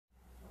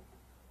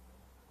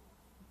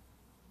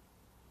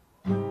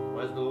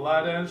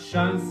light that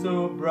shines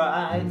so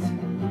bright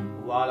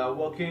while I'm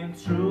walking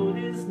through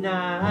this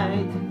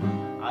night.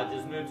 I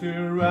just need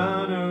to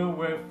run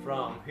away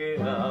from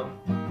here.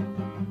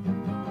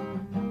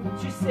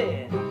 She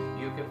said,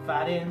 you can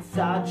fight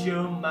inside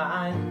your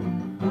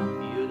mind.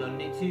 You don't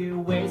need to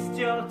waste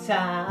your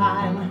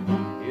time.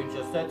 You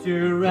just have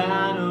to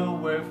run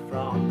away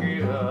from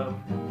here.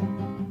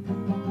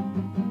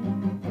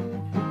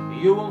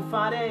 You won't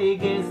fight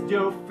against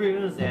your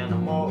fears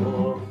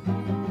anymore.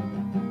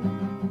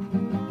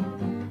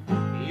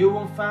 You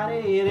won't find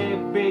it a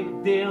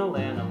big deal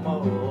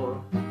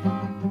anymore.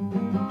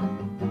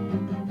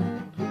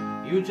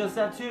 You just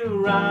have to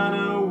run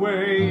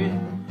away.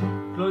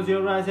 Close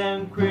your eyes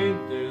and quit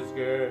this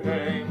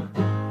game.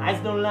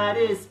 Eyes don't lie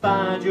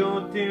despite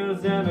your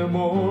tears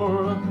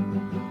anymore.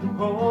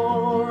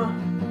 Or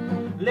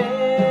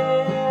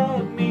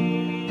let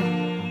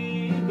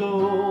me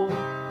go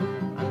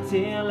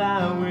until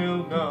I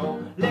will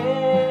know.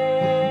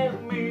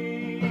 Let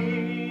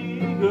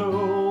me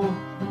go.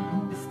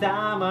 This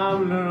time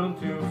I've learned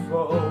to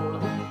fall.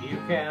 You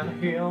can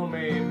heal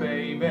me,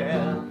 baby.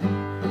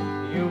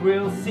 You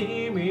will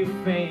see me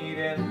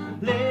fading.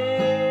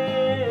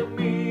 Let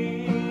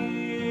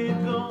me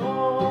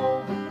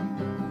go.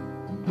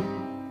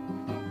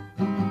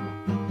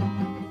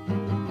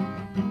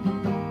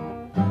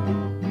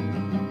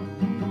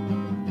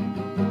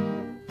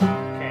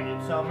 Can you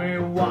tell me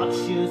what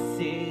you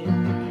see?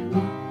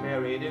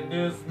 Buried in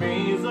this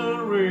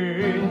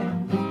misery,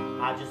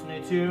 I just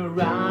need to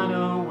run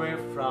away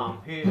from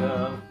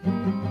here.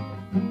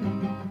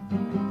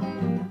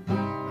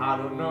 I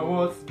don't know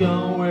what's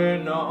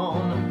going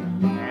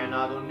on, and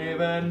I don't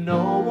even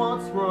know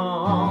what's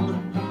wrong.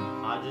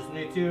 I just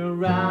need to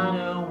run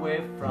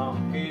away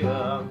from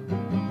here.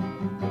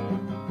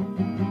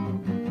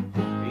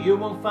 You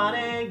won't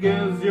fight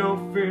against your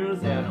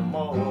fears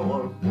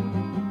anymore.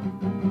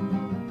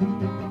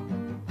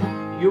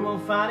 You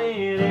won't find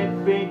it a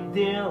big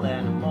deal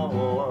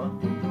anymore.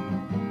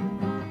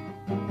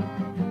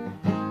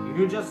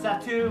 You just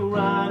have to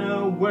run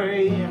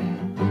away.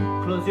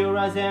 Close your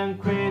eyes and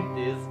quit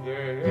this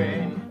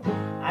game.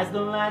 Eyes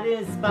don't lie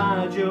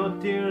despite your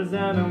tears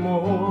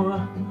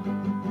anymore.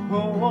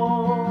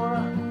 Or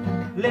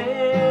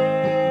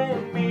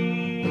let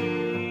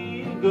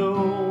me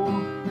go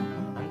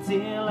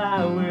until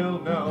I will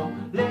know.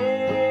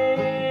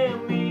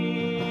 Let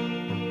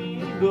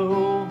me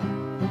go.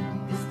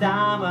 This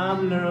time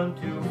I've learned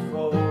to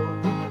fall.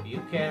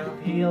 You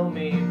can't heal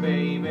me,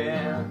 baby.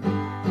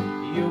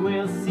 You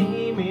will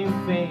see me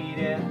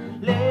fading.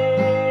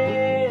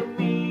 Let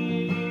me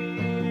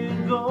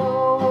go.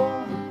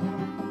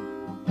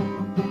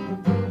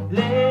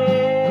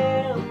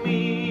 Let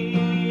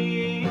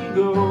me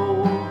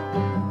go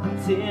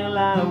until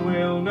I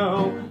will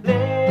know.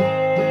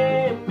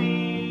 Let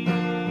me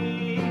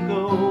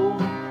go.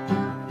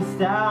 This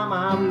time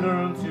I've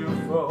learned to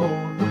fall.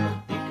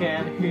 You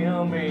can't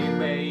heal me,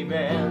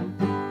 baby.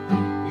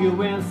 You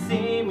will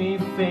see me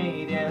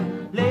fading.